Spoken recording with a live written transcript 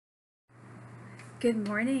Good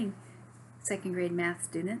morning, second grade math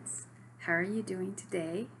students. How are you doing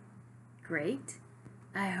today? Great.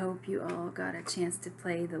 I hope you all got a chance to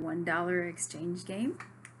play the $1 exchange game.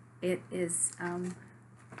 It is a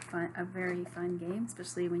very fun game,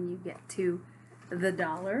 especially when you get to the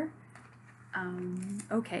dollar.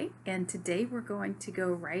 Okay, and today we're going to go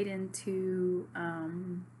right into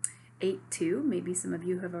 8-2. Maybe some of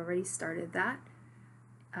you have already started that.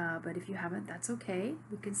 But if you haven't, that's okay.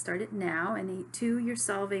 We can start it now. In 8-2, you're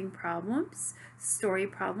solving problems, story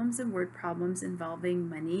problems and word problems involving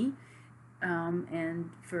money.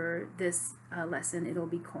 And for this lesson, it'll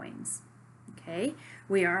be coins. Okay,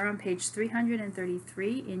 we are on page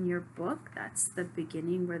 333 in your book. That's the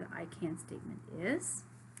beginning where the I can statement is.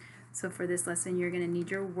 So for this lesson, you're going to need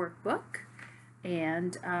your workbook.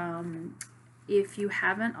 And if you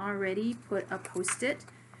haven't already, put a Post-it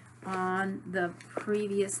on the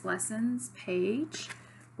previous lessons page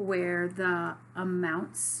where the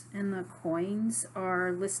amounts and the coins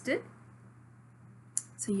are listed,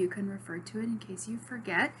 so you can refer to it in case you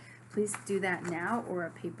forget. Please do that now, or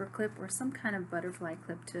a paper clip or some kind of butterfly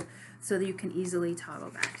clip so that you can easily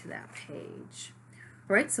toggle back to that page.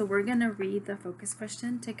 All right, so we're going to read the focus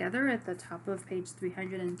question together at the top of page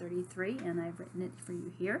 333, and I've written it for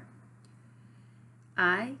you here.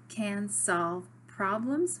 I can solve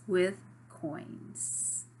problems with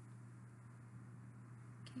coins.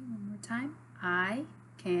 Okay, one more time. I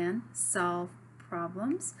can solve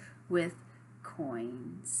problems with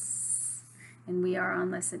coins. And we are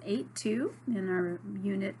on lesson 8-2 in our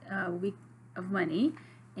unit week of money,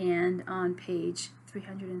 and on page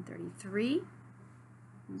 333.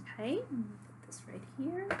 Okay, put this right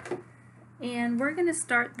here. And we're going to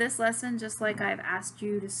start this lesson just like I've asked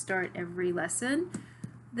you to start every lesson.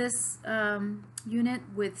 This unit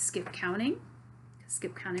with skip counting.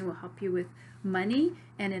 Skip counting will help you with money,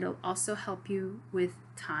 and it'll also help you with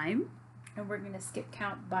time. And we're going to skip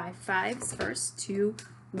count by fives first to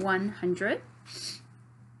 100.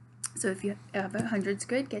 So if you have a hundreds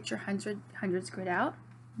grid, get your hundreds grid out.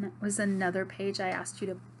 And that was another page I asked you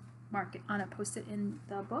to mark it on a Post-it in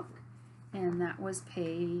the book, and that was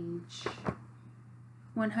page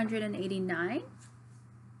 189.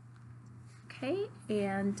 Okay,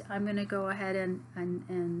 and I'm going to go ahead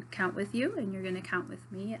and count with you, and you're going to count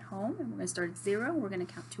with me at home, and we're going to start at 0. We're going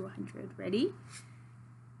to count to 100. Ready?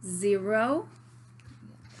 0,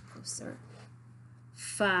 closer,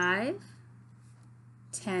 5,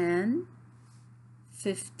 10,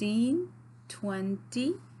 15,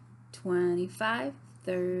 20, 25,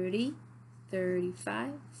 30,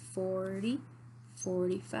 35, 40,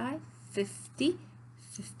 45, 50,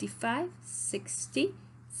 55, 60,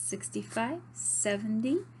 65,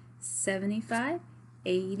 70, 75,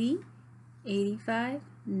 80, 85,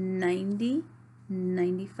 90,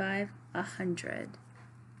 95, 100.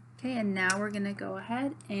 Okay, and now we're going to go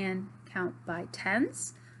ahead and count by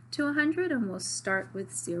tens to 100, and we'll start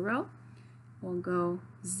with 0. We'll go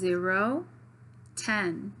 0,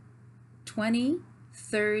 10, 20,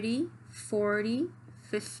 30, 40,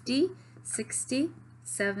 50, 60,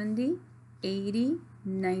 70, 80,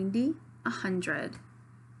 90, 100.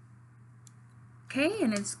 Okay,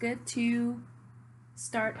 and it's good to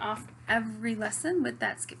start off every lesson with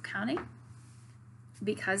that skip counting,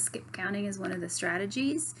 because skip counting is one of the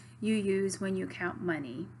strategies you use when you count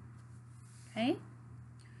money. Okay,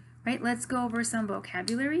 right, let's go over some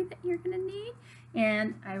vocabulary that you're going to need,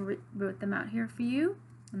 and I wrote them out here for you.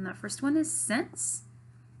 And the first one is cents,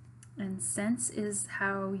 and cents is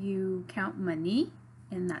how you count money,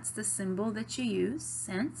 and that's the symbol that you use,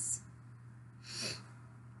 cents.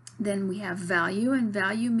 Then we have value, and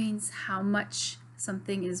value means how much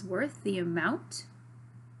something is worth, the amount.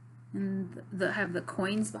 And I have the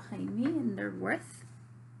coins behind me and their worth.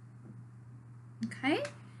 Okay,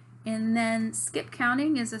 and then skip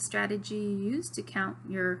counting is a strategy you use to count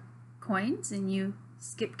your coins, and you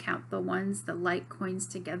skip count the ones, the like coins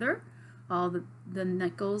together, all the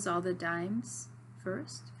nickels, all the dimes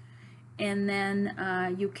first. And then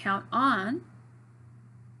you count on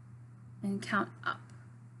and count up.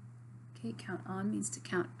 Okay, count on means to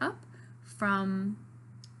count up from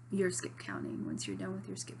your skip counting once you're done with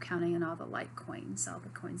your skip counting and all the like coins, all the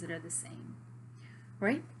coins that are the same.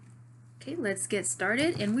 Right? Okay, let's get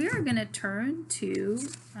started, and we are going to turn to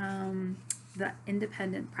the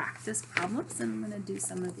independent practice problems, and I'm going to do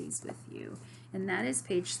some of these with you, and that is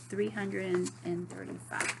page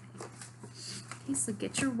 335. Okay, so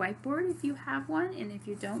get your whiteboard if you have one, and if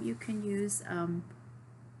you don't, you can use a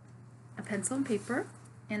pencil and paper.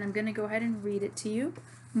 And I'm going to go ahead and read it to you.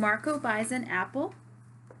 Marco buys an apple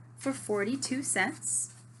for 42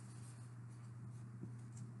 cents.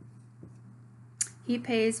 He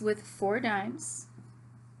pays with 4 dimes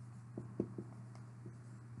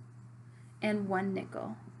and 1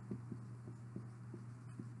 nickel.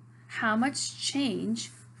 How much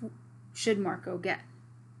change should Marco get?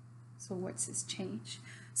 So what's his change?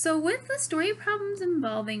 So with the story problems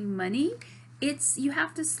involving money, you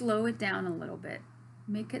have to slow it down a little bit.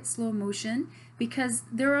 Make it slow motion because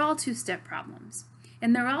they're all two-step problems.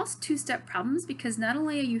 And they're all two-step problems because not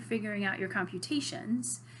only are you figuring out your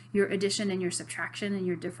computations, your addition and your subtraction and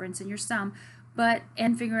your difference and your sum,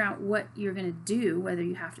 and figure out what you're going to do, whether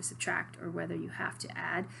you have to subtract or whether you have to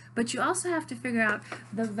add, but you also have to figure out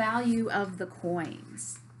the value of the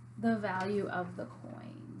coins. The value of the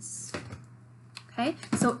coins. Okay,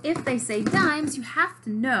 so if they say dimes, you have to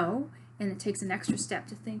know, and it takes an extra step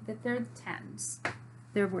to think that they're tens.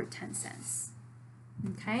 They're worth 10 cents.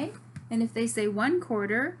 Okay, and if they say 1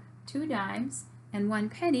 quarter, 2 dimes, and 1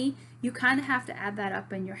 penny, you kind of have to add that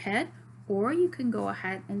up in your head, or you can go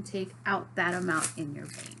ahead and take out that amount in your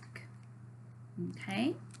bank.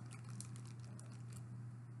 Okay?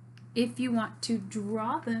 If you want to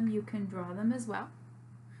draw them, you can draw them as well.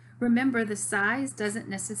 Remember, the size doesn't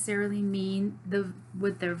necessarily mean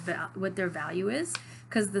what their value is,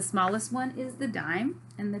 because the smallest one is the dime,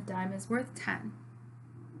 and the dime is worth 10.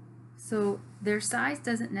 So their size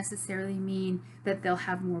doesn't necessarily mean that they'll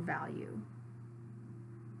have more value.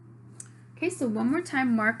 Okay, so one more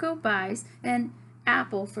time, Marco buys an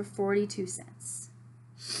apple for 42 cents.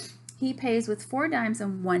 He pays with 4 dimes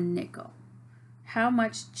and 1 nickel. How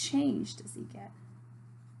much change does he get?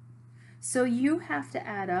 So you have to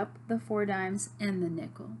add up the 4 dimes and the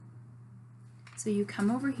nickel. So you come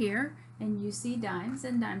over here and you see dimes,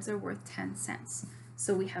 and dimes are worth 10 cents.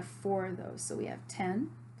 So we have 4 of those. So we have 10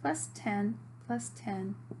 plus 10 plus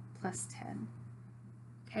 10 plus 10.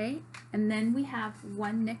 Okay, and then we have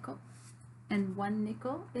 1 nickel. And 1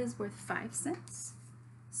 nickel is worth 5 cents.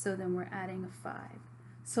 So then we're adding a 5.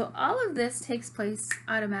 So all of this takes place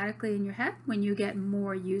automatically in your head when you get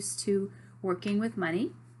more used to working with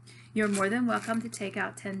money. You're more than welcome to take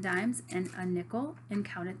out 10 dimes and a nickel and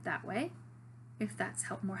count it that way, if that's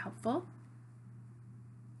more helpful.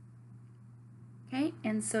 Okay,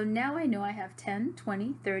 and so now I know I have 10,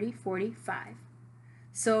 20, 30, 40, 5.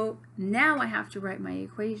 So now I have to write my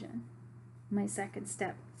equation. My second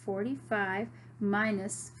step. 45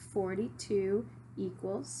 minus 42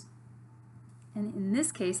 equals, and in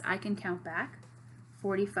this case I can count back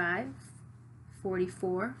 45,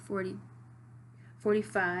 44,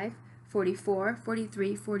 45, 44,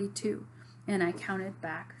 43, 42, and I counted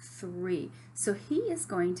back 3. So he is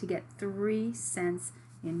going to get 3 cents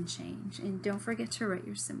in change. And don't forget to write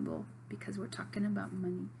your symbol because we're talking about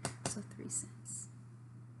money. So 3 cents.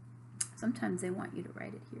 Sometimes they want you to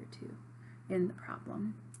write it here too in the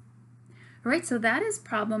problem. All right, so that is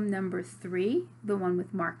problem number 3, the one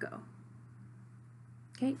with Marco.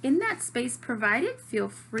 Okay, in that space provided, feel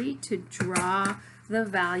free to draw the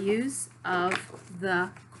values of the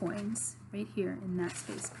coins right here in that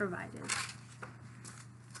space provided.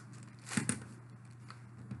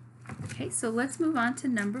 Okay, so let's move on to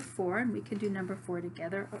number 4, and we can do number 4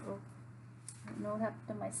 together. Uh-oh, I don't know what happened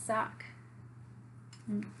to my sock.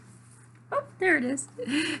 Oh, there it is.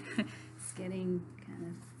 It's getting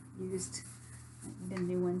kind of used. I need a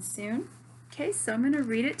new one soon. Okay, so I'm going to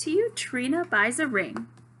read it to you. Trina buys a ring.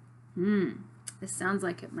 This sounds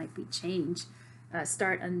like it might be change.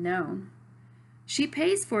 Start unknown. She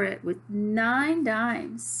pays for it with 9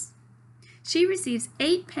 dimes. She receives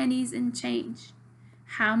 8 pennies in change.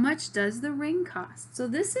 How much does the ring cost? So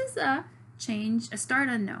this is a start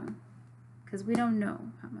unknown, because we don't know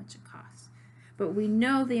how much it costs. But we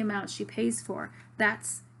know the amount she pays for.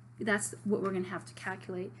 That's what we're going to have to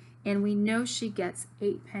calculate. And we know she gets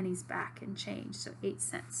 8 pennies back in change, so 8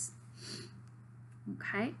 cents.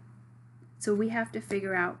 Okay? So we have to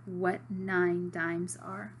figure out what 9 dimes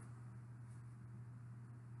are.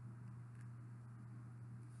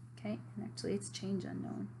 Okay? And actually it's change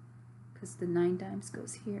unknown, because the 9 dimes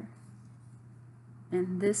goes here.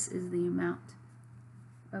 And this is the amount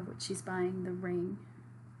of what she's buying the ring.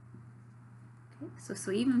 Okay?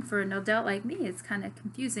 So even for an adult like me, it's kind of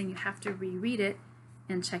confusing. You have to reread it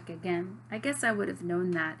and check again. I guess I would have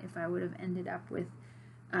known that if I would have ended up with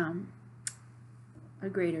a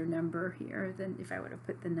greater number here than if I would have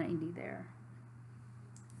put the 90 there.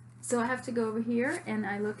 So I have to go over here and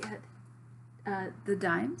I look at the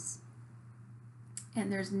dimes,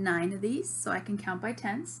 and there's 9 of these, so I can count by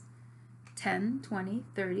tens. 10, 20,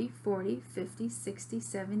 30, 40, 50, 60,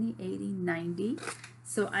 70, 80, 90.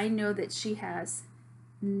 So I know that she has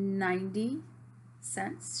 90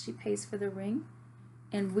 cents she pays for the ring.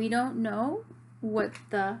 And we don't know what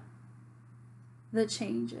the the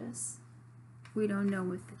changes. We don't know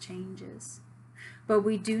what the change is, but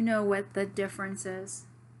we do know what the difference is.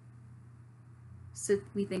 So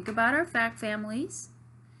we think about our fact families,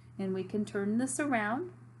 and we can turn this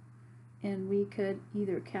around, and we could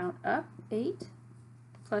either count up 8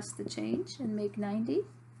 plus the change and make 90,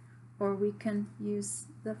 or we can use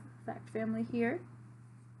the fact family here.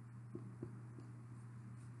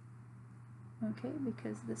 Okay,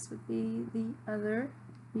 because this would be the other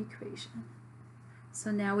equation.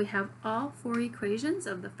 So now we have all 4 equations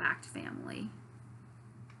of the fact family.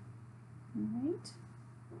 All right.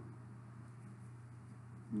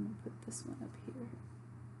 I'm going to put this one up here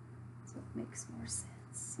so it makes more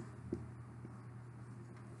sense.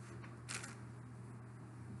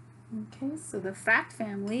 Okay, so the fact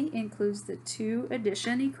family includes the 2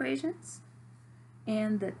 addition equations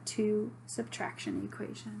and the 2 subtraction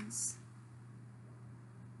equations.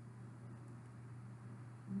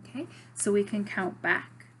 Okay, so we can count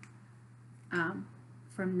back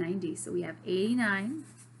from 90. So we have 89,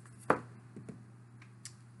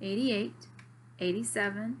 88,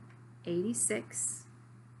 87, 86,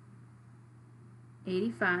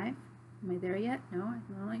 85. Am I there yet? No, I'm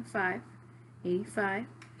only 5. 85,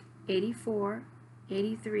 84,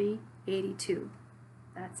 83, 82.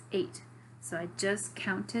 That's 8. So I just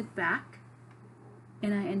counted back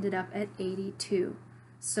and I ended up at 82.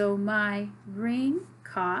 So my ring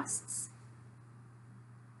costs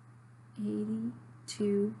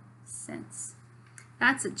 82 cents.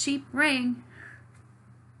 That's a cheap ring.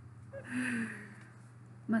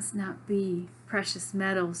 Must not be precious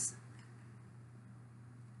metals.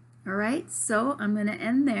 Alright, so I'm going to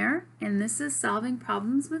end there, and this is solving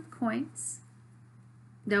problems with coins.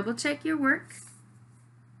 Double check your work.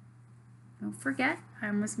 Don't forget, I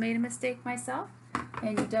almost made a mistake myself.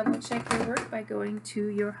 And you double check your work by going to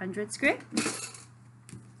your hundreds grid.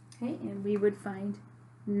 Okay, and we would find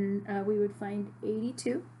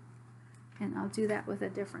 82, and I'll do that with a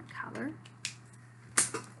different color.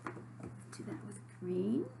 Do that with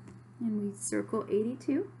green, and we circle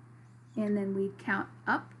 82, and then we count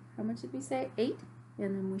up. How much did we say? 8,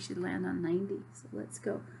 and then we should land on 90. So let's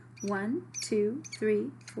go 1, 2,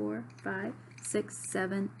 3, 4, 5, 6,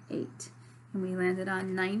 7, 8, and we landed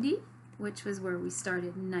on 90, which was where we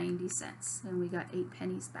started, 90 cents, and we got 8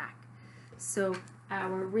 pennies back. So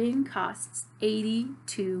our ring costs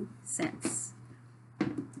 82 cents.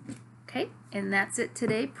 Okay, and that's it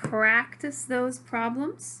today. Practice those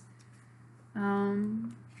problems.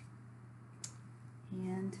 And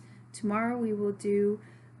tomorrow we will do,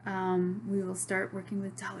 we will start working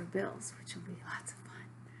with dollar bills, which will be lots of fun,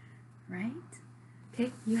 right?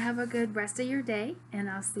 Okay, you have a good rest of your day, and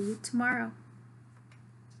I'll see you tomorrow.